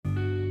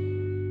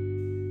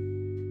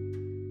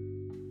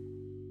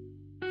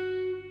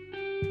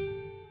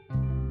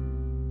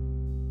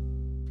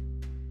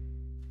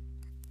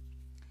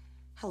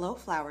Hello,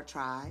 Flower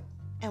Tribe,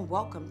 and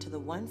welcome to the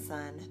One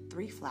Sun,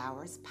 Three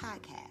Flowers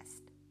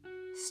podcast,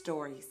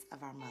 Stories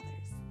of Our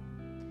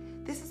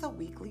Mothers. This is a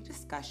weekly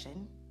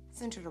discussion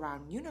centered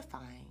around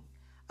unifying,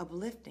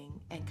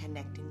 uplifting, and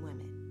connecting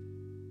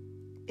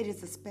women. It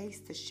is a space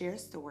to share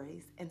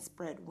stories and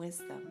spread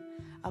wisdom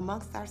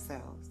amongst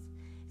ourselves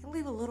and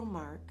leave a little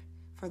mark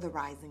for the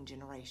rising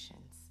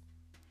generations.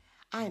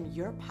 I am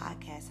your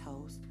podcast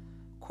host,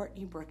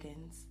 Courtney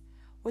Brookins,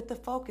 with the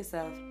focus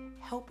of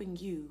helping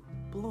you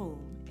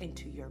bloom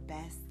into your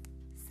best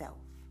self.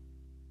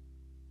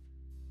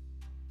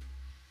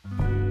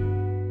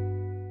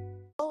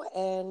 Hello,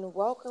 and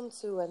welcome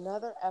to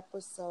another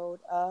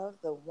episode of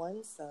the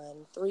One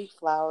Sun, Three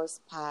Flowers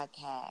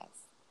podcast.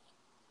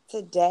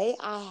 Today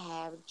I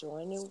have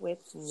joining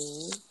with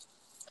me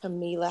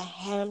Camila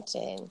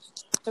Hampton.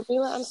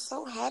 Camila, I'm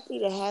so happy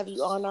to have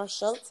you on our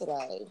show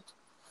today.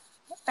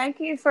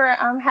 Thank you for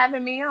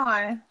having me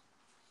on.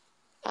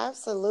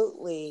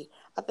 Absolutely.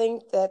 I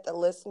think that the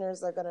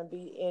listeners are going to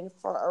be in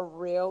for a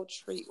real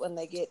treat when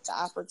they get the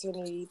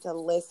opportunity to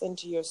listen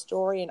to your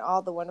story and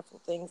all the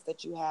wonderful things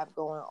that you have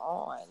going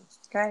on.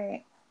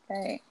 Great.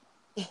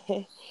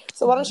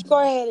 So why don't you go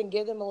ahead and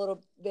give them a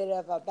little bit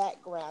of a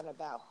background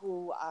about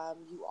who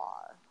you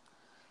are.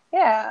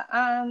 Yeah.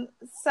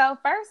 So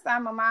first,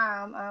 I'm a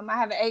mom. I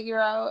have an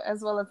 8-year-old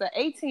as well as an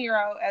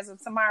 18-year-old as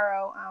of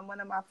tomorrow. One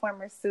of my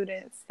former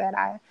students that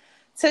I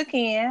took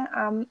in.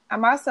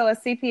 I'm also a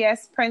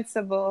CPS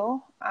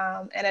principal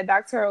and a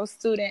doctoral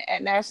student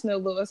at National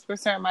Louis,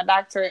 pursuing my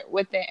doctorate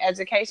within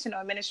educational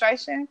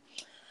administration.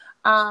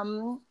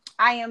 I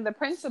am the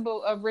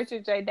principal of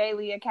Richard J.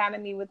 Daley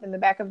Academy within the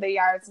Back of the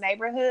Yards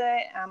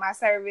neighborhood. I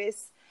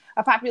service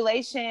a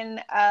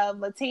population of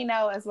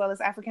Latino as well as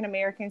African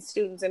American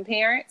students and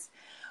parents.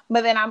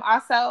 But then I'm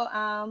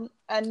also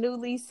a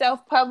newly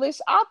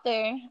self-published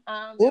author.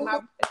 And my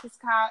book is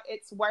called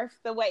It's Worth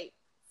the Wait.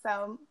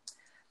 So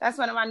that's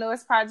one of my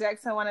newest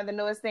projects and one of the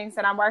newest things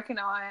that I'm working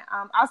on.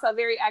 I'm also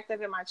very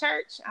active in my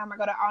church. I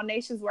go to All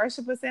Nations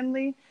Worship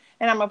Assembly,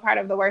 and I'm a part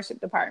of the worship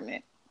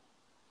department.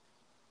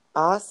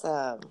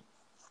 Awesome.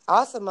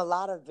 A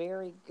lot of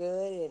very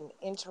good and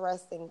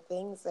interesting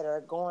things that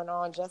are going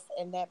on just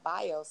in that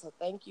bio. So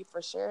thank you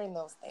for sharing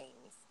those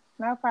things.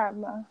 No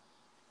problem.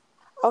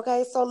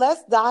 Okay, so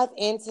let's dive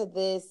into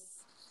this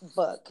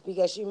book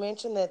because you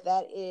mentioned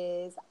that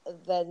is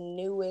the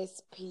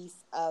newest piece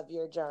of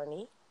your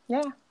journey.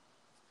 Yeah.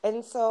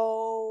 And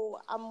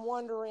so I'm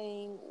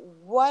wondering,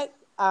 what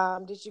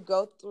did you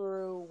go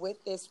through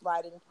with this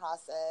writing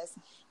process?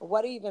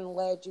 What even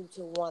led you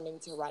to wanting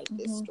to write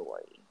this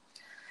story?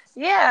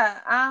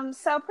 Yeah.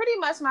 So pretty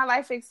much my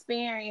life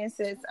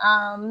experiences.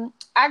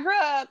 I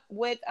grew up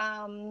with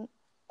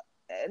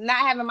not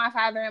having my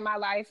father in my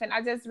life, and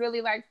I just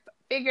really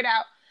figured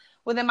out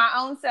within my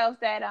own self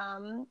that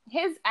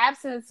his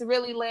absence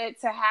really led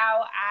to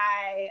how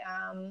I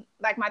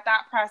my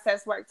thought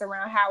process worked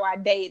around how I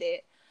dated.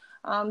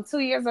 2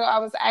 years ago, I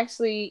was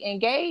actually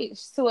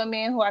engaged to a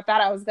man who I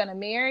thought I was going to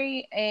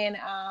marry, and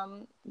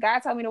God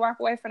told me to walk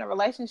away from the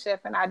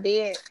relationship, and I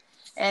did.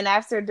 And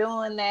after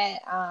doing that,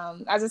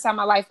 I just saw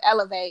my life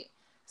elevate.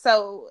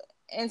 So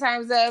in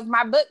terms of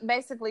my book,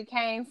 basically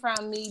came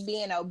from me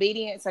being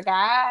obedient to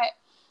God,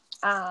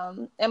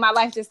 and my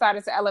life just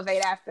started to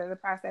elevate after the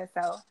process.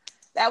 So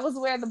that was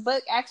where the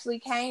book actually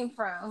came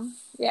from.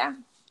 Yeah.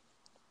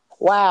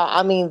 Wow.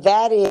 I mean,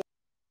 that is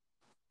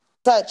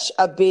such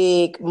a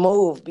big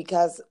move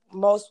because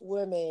most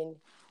women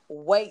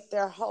wait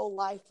their whole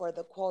life for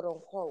the quote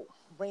unquote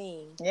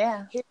ring.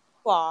 Yeah. Here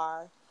you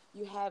are.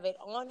 You have it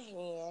on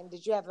hand.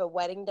 Did you have a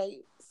wedding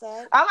date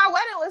set? Oh, my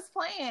wedding was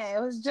planned.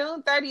 It was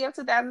June 30th,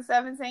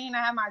 2017. I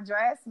had my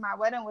dress. My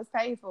wedding was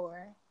paid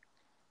for.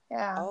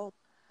 Yeah. Oh,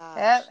 gosh.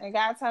 Yep. And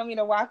God told me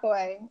to walk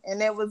away.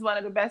 And it was one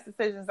of the best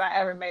decisions I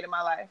ever made in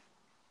my life.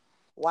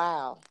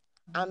 Wow.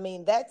 I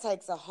mean, that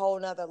takes a whole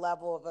nother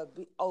level of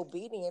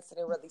obedience, and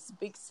it really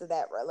speaks to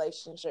that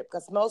relationship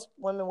because most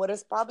women would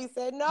have probably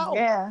said no.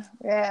 Yeah.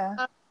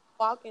 I'm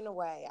walking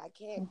away. I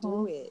can't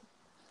do it.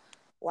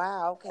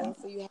 Wow. Okay.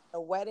 So you had a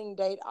wedding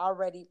date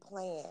already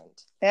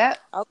planned. Yep.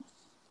 Okay.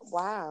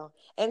 Wow.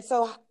 And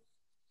so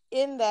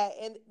in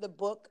the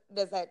book,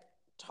 does that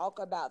talk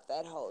about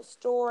that whole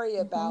story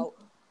about,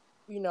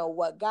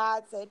 what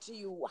God said to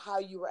you, how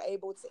you were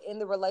able to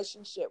end the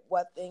relationship,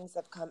 what things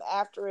have come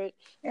after it?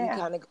 Yeah. You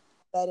kind of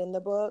that in the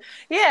book?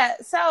 Yeah.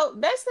 So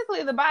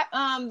basically the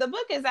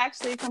book is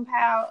actually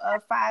compiled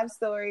of 5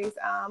 stories,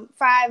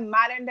 5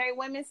 modern day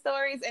women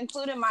stories,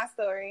 including my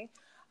story.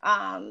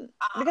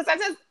 Because I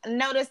just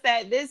noticed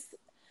that this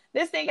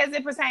thing, as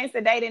it pertains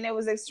to dating, it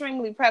was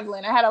extremely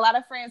prevalent. I had a lot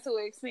of friends who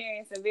were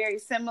experiencing very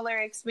similar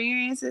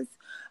experiences,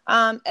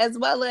 as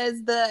well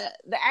as the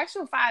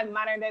actual 5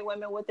 modern day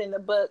women within the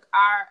book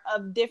are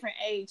of different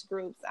age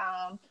groups.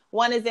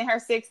 One is in her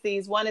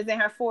 60s, one is in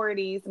her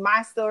 40s.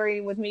 My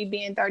story with me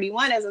being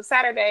 31 as of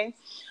Saturday.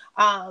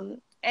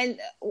 And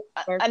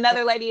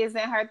another lady is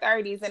in her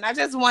 30s. And I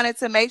just wanted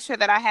to make sure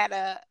that I had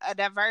a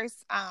diverse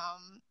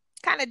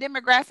kind of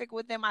demographic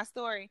within my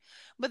story.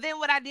 But then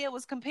what I did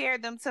was compare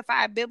them to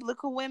 5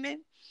 biblical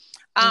women,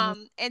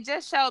 and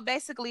just show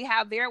basically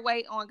how their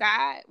weight on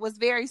God was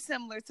very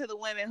similar to the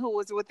women who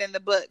was within the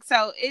book.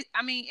 So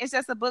it's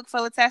just a book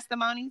full of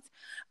testimonies,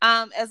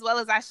 as well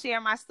as I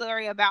share my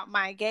story about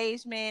my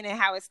engagement and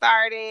how it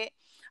started,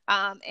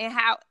 and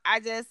how I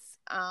just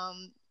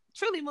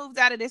truly moved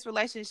out of this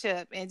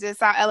relationship and just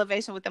saw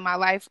elevation within my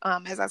life,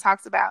 as I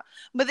talked about.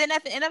 But then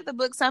at the end of the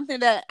book, something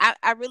that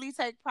I really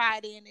take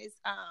pride in is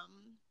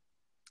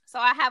so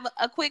I have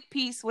a quick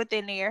piece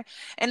within there,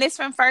 and it's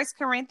from 1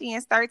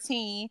 Corinthians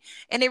 13,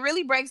 and it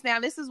really breaks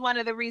down. This is one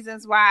of the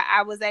reasons why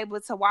I was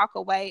able to walk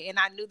away, and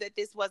I knew that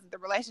this wasn't the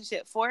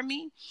relationship for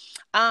me.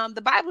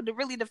 The Bible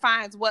really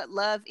defines what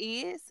love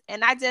is,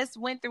 and I just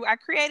went through. I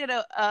created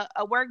a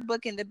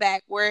workbook in the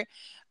back where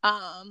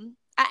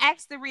I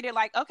asked the reader,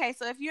 like, okay,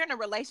 so if you're in a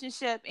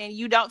relationship and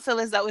you don't feel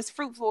as though it's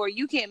fruitful, or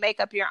you can't make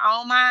up your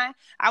own mind,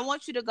 I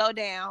want you to go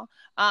down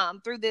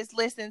through this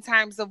list in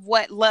terms of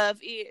what love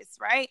is,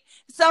 right?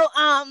 So,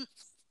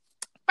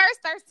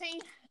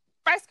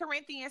 First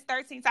Corinthians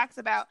 13 talks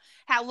about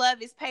how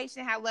love is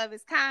patient, how love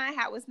is kind,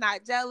 how it's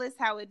not jealous,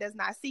 how it does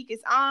not seek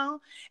its own,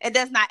 it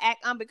does not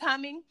act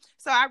unbecoming.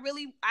 So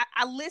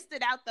I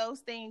listed out those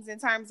things in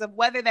terms of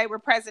whether they were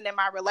present in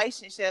my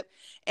relationship.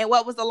 And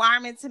what was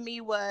alarming to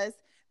me was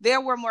there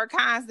were more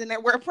cons than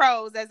there were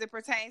pros as it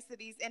pertains to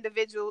these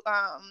individual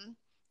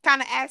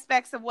kind of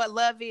aspects of what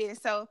love is.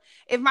 So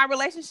if my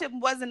relationship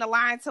wasn't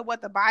aligned to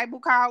what the Bible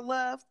called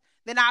love,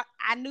 then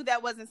I knew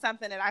that wasn't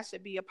something that I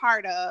should be a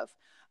part of.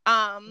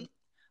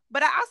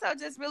 But I also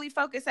just really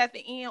focus at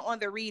the end on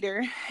the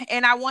reader,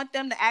 and I want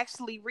them to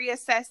actually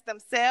reassess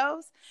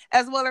themselves,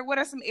 as well as what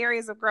are some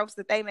areas of growth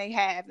that they may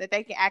have that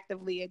they can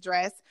actively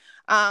address.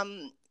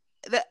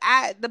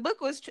 The book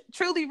was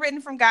truly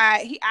written from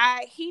God.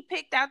 He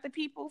picked out the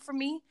people for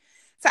me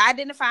to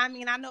identify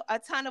me, and I know a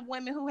ton of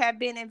women who have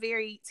been in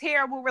very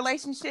terrible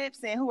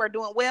relationships and who are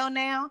doing well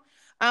now.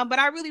 But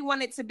I really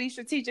wanted to be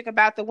strategic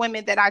about the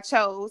women that I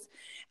chose.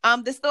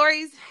 The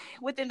stories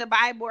within the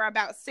Bible are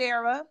about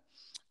Sarah.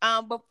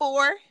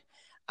 Before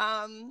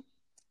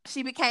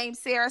she became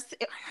Sarah,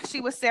 she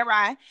was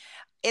Sarai.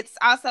 It's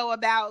also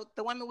about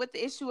the woman with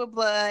the issue of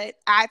blood.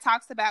 I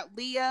talks about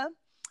Leah.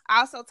 I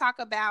also talk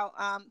about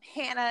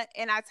Hannah,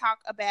 and I talk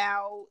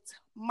about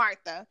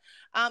Martha.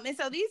 And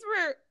so these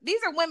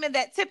are women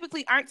that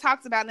typically aren't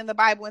talked about in the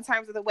Bible in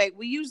terms of the weight.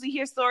 We usually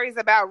hear stories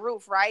about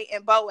Ruth, right,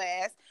 and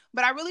Boaz.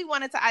 But I really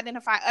wanted to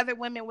identify other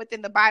women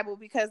within the Bible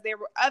because there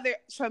were other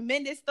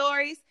tremendous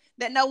stories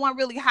that no one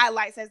really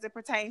highlights as it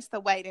pertains to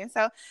weight. And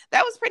so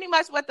that was pretty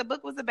much what the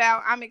book was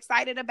about. I'm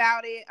excited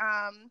about it.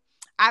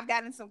 I've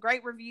gotten some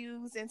great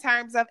reviews in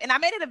terms of, and I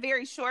made it a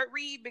very short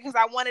read because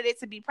I wanted it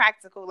to be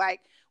practical.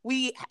 Like,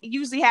 we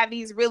usually have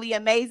these really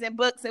amazing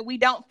books and we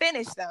don't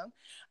finish them.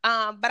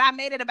 But I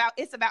made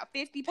it's about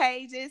 50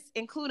 pages,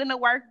 including a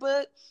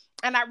workbook.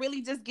 And I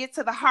really just get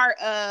to the heart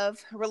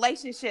of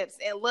relationships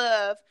and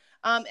love,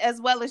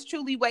 as well as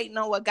truly waiting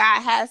on what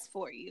God has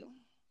for you.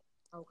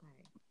 Okay.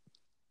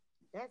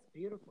 That's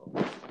beautiful.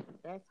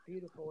 That's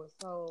beautiful.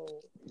 So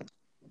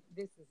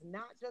this is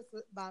not just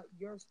about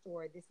your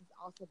story. This is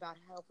also about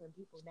helping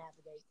people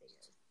navigate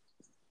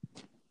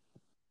theirs.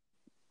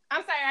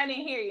 I'm sorry, I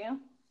didn't hear you.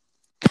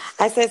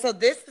 I said, so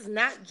this is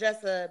not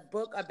just a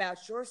book about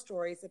your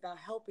story. It's about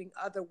helping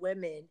other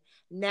women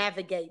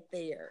navigate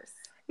theirs.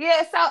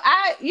 Yeah, so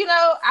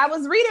I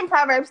was reading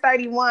Proverbs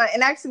 31,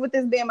 and actually with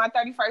this being my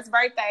 31st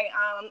birthday,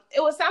 it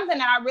was something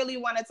that I really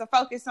wanted to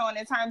focus on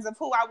in terms of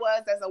who I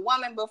was as a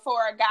woman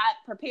before God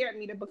prepared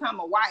me to become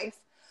a wife.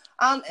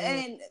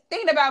 And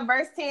thinking about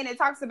verse 10, it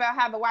talks about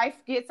how the wife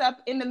gets up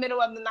in the middle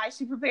of the night.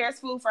 She prepares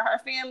food for her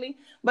family,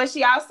 but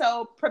she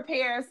also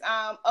prepares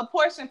a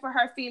portion for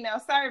her female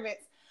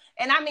servants.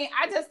 And I mean,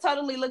 I just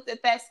totally looked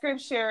at that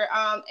scripture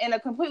in a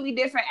completely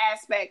different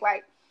aspect.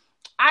 Like,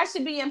 I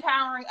should be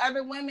empowering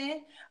other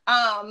women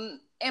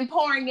and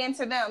pouring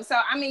into them. So,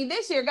 I mean,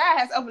 this year, God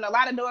has opened a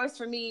lot of doors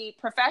for me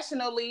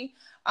professionally,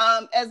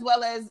 as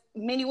well as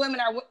many women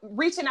are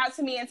reaching out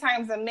to me in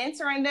terms of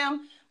mentoring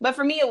them. But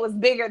for me, it was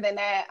bigger than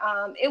that.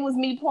 It was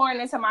me pouring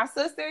into my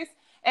sisters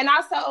and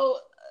also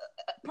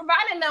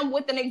providing them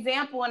with an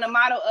example and a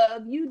model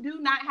of, you do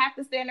not have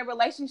to stay in a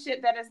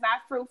relationship that is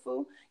not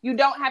fruitful. You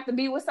don't have to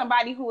be with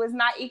somebody who is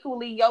not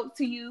equally yoked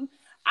to you.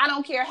 I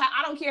don't care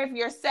if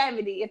you're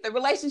 70. If the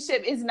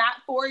relationship is not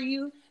for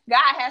you,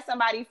 God has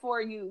somebody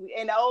for you.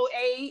 In old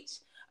age,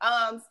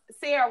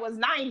 Sarah was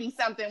 90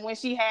 something when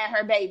she had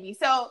her baby.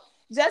 So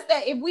just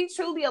that if we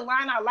truly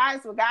align our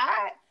lives with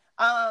God,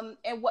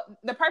 and what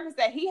the purpose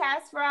that He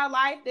has for our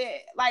life, that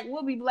like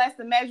we'll be blessed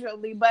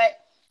immeasurably. But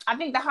I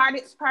think the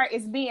hardest part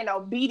is being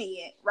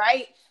obedient,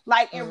 right?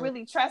 Like, and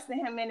really trusting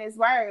Him in His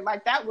word.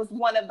 Like, that was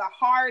one of the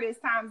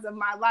hardest times of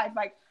my life.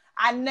 Like,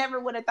 I never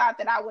would have thought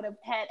that I would have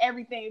had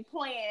everything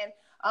planned,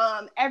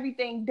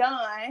 everything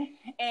done,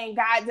 and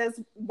God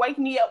just wake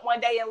me up one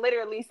day and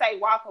literally say,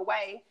 walk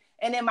away.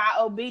 And in my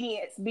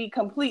obedience, be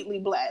completely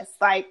blessed.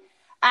 Like,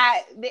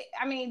 I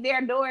mean, there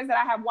are doors that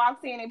I have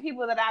walked in and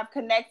people that I've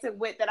connected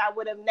with that I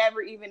would have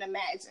never even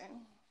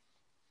imagined.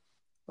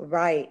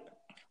 Right,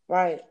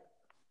 right,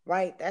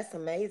 right. That's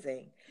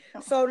amazing.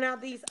 So now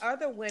these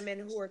other women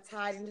who are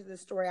tied into the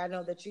story, I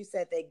know that you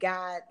said that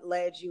God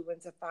led you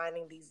into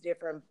finding these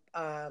different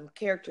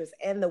characters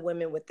and the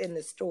women within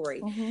the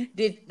story. Mm-hmm.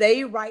 Did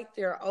they write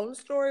their own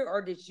story,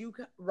 or did you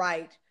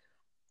write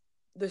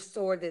the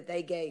story that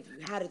they gave you?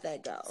 How did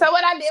that go? So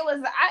what I did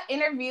was I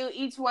interviewed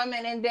each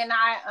woman, and then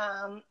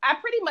I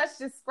pretty much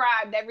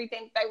described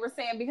everything they were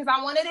saying because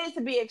I wanted it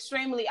to be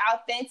extremely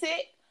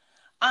authentic.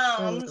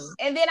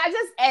 And then I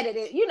just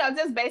edited,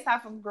 just based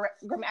off of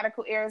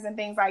grammatical errors and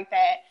things like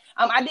that.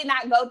 I did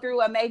not go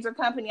through a major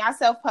company. I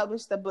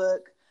self-published the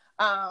book.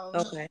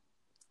 Okay.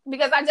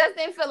 Because I just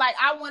didn't feel like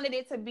I wanted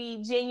it to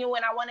be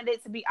genuine. I wanted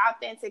it to be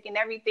authentic, and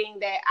everything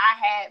that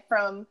I had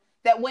from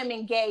that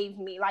women gave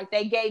me. Like,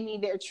 they gave me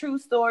their true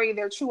story,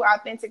 their true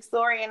authentic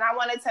story. And I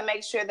wanted to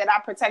make sure that I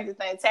protected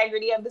the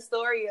integrity of the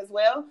story as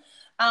well.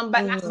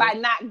 But not, by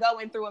not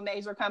going through a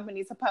major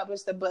company to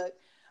publish the book.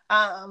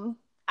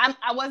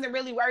 I wasn't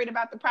really worried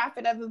about the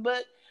profit of the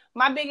book.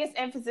 My biggest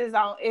emphasis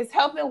is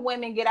helping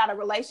women get out of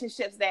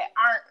relationships that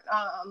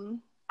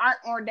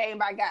aren't ordained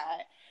by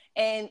God.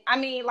 And I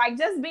mean, like,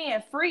 just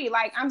being free.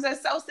 Like, I'm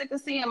just so sick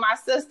of seeing my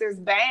sisters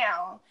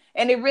bound.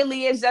 And it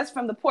really is just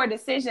from the poor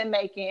decision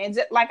making. And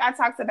just, like I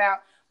talked about,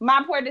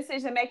 my poor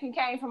decision making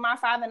came from my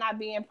father not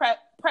being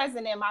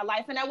present in my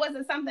life. And that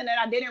wasn't something that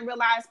I didn't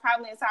realize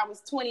probably until I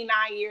was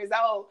 29 years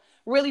old,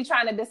 really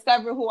trying to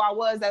discover who I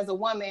was as a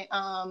woman.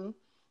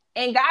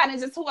 And God, and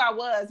just who I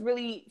was,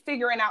 really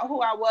figuring out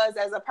who I was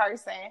as a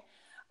person.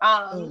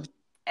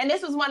 And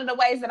this was one of the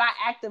ways that I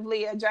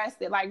actively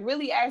addressed it, like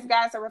really asked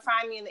God to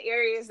refine me in the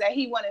areas that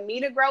he wanted me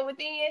to grow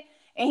within.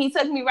 And he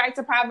took me right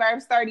to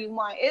Proverbs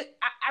 31.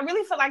 I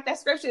really feel like that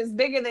scripture is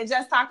bigger than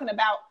just talking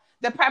about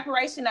the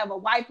preparation of a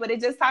wife, but it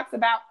just talks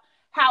about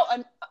how,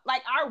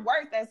 like, our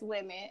worth as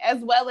women, as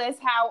well as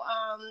how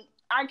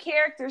our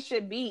character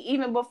should be,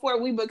 even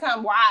before we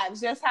become wives,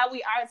 just how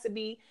we are to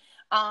be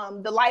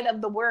the light of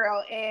the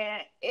world.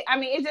 And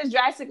it just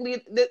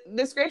drastically,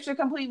 the scripture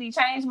completely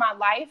changed my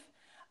life.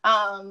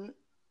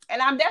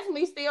 And I'm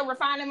definitely still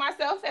refining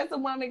myself as a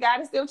woman.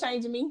 God is still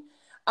changing me.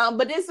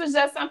 But this was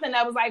just something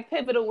that was like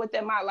pivotal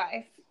within my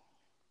life.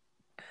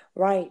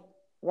 Right.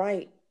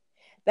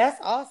 That's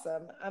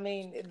awesome. I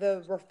mean,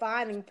 the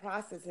refining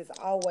process is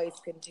always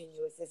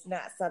continuous. It's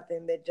not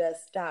something that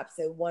just stops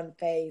at one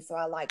phase. So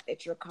I like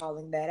that you're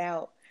calling that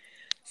out.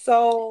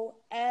 So,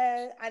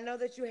 I know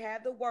that you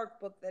have the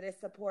workbook that is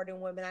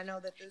supporting women. I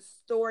know that the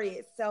story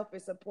itself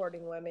is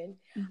supporting women.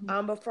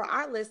 But for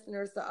our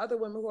listeners, the other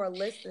women who are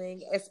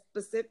listening,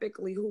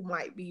 specifically who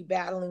might be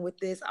battling with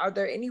this, are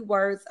there any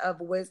words of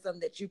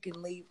wisdom that you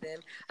can leave them?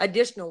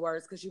 Additional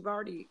words, because you've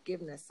already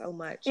given us so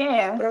much.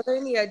 Yeah. But are there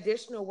any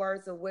additional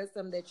words of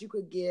wisdom that you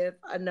could give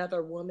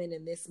another woman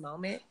in this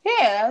moment?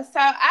 Yeah. So,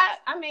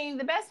 I mean,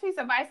 the best piece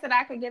of advice that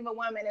I could give a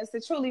woman is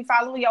to truly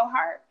follow your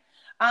heart.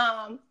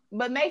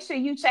 But make sure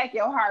you check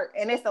your heart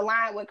and it's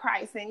aligned with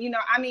Christ. And,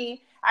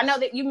 I know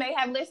that you may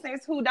have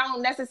listeners who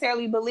don't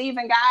necessarily believe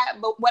in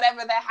God, but whatever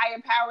that higher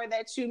power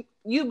that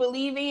you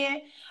believe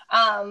in,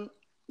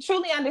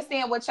 truly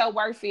understand what your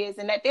worth is,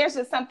 and that there's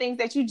just some things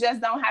that you just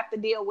don't have to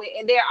deal with.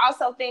 And there are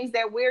also things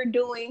that we're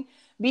doing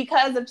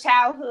because of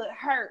childhood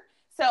hurt.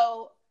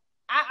 So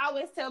I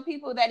always tell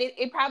people that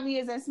it probably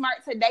isn't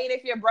smart to date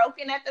if you're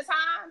broken at the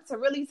time, to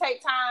really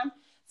take time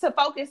to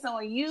focus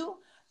on you.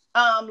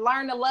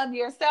 Learn to love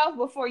yourself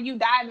before you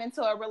dive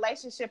into a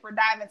relationship or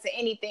dive into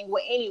anything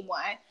with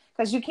anyone,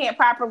 because you can't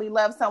properly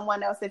love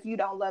someone else if you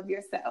don't love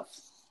yourself.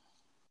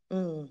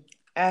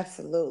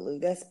 Absolutely.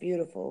 That's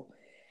beautiful.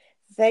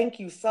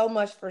 Thank you so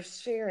much for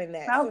sharing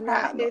that. No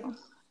problem.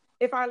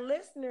 If our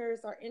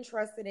listeners are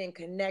interested in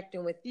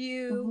connecting with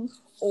you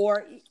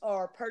or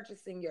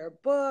purchasing your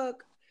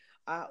book,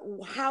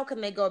 how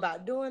can they go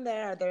about doing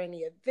that? Are there any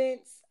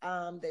events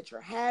that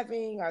you're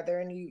having? Are there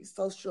any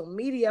social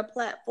media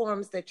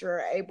platforms that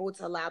you're able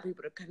to allow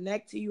people to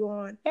connect to you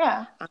on?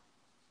 Yeah.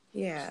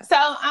 Yeah. So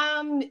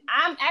I'm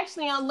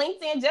actually on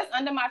LinkedIn just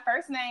under my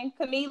first name,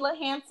 Kamila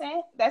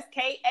Hampton. That's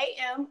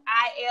KAMILAH,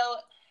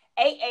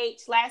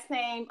 last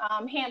name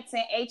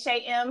Hampton,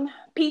 HAMPTONMED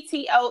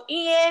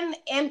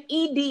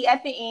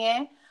at the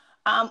end.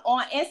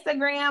 On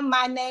Instagram,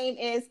 my name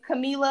is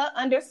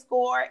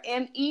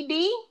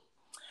Kamila_MED.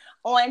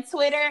 On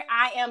Twitter,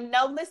 I am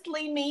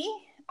Noblessly Me.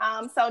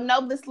 So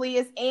Noblessly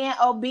is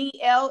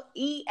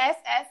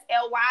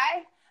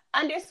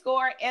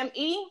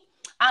NOBLESSLY_ME.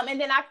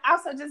 And then I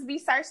also just be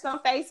searched on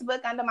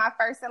Facebook under my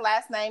first and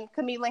last name,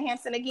 Kamila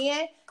Hampton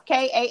again,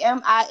 KAMILAH,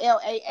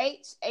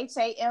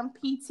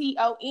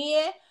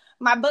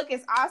 My book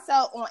is also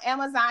on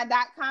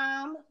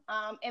Amazon.com.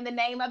 And the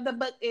name of the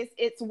book is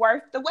It's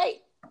Worth the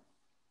Wait.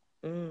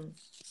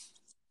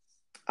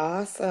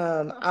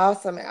 Awesome.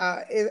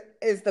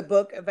 Is the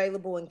book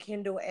available in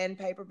Kindle and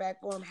paperback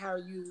form? How are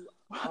you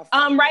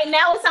offering right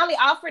now it's only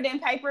offered in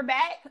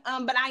paperback,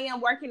 but I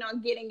am working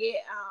on getting it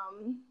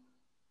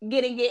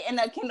getting it in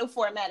a Kindle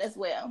format as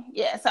well.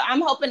 Yeah, so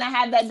I'm hoping to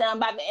have that done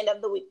by the end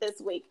of the week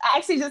this week. I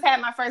actually just had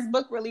my first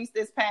book released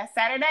this past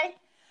Saturday.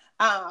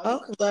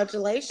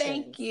 Congratulations.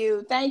 Thank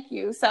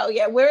you. So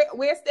yeah,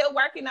 we're still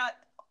working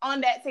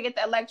on that to get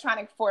the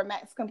electronic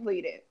formats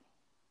completed.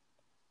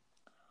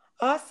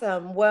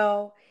 Awesome.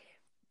 Well,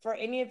 for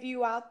any of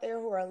you out there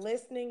who are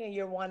listening and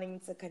you're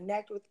wanting to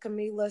connect with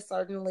Camila,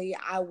 certainly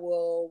I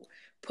will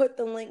put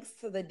the links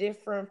to the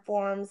different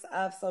forms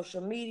of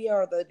social media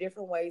or the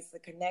different ways to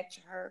connect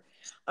to her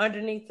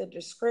underneath the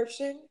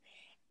description.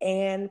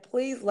 And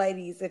please,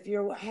 ladies, if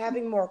you're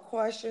having more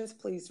questions,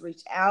 please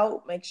reach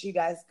out. Make sure you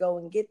guys go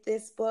and get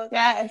this book.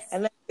 Yes.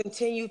 And let's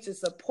continue to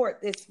support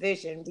this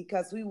vision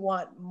because we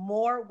want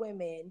more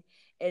women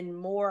in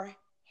more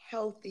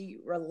healthy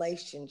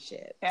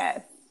relationships.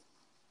 Yes.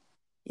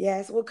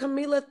 Yes. Well,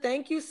 Camila,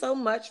 thank you so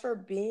much for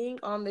being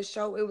on the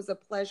show. It was a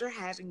pleasure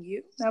having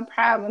you. No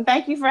problem.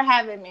 Thank you for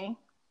having me.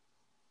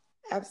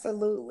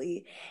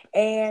 Absolutely.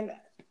 And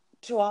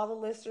to all the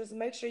listeners,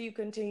 make sure you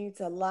continue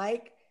to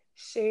like,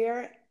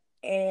 share,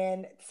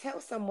 and tell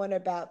someone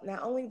about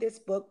not only this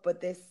book, but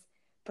this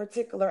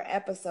particular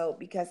episode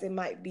because it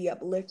might be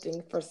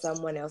uplifting for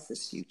someone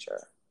else's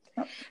future.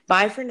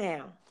 Bye for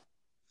now.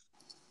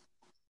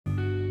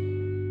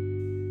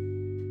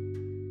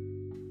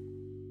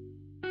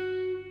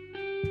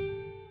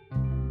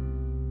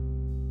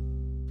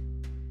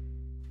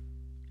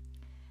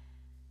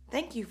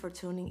 Thank you for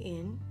tuning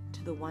in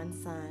to the One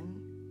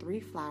Sun,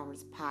 Three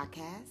Flowers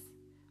podcast,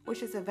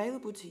 which is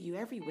available to you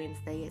every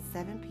Wednesday at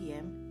 7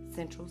 p.m.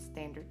 Central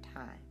Standard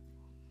Time.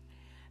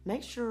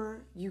 Make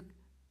sure you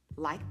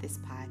like this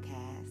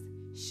podcast,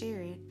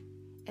 share it,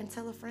 and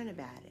tell a friend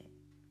about it.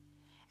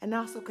 And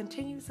also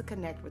continue to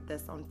connect with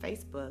us on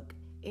Facebook,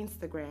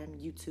 Instagram,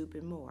 YouTube,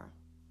 and more.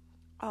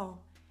 Oh,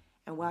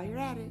 and while you're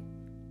at it,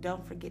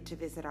 don't forget to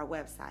visit our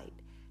website,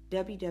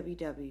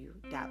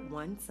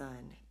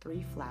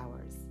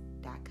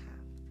 www.onesun3flowers.com.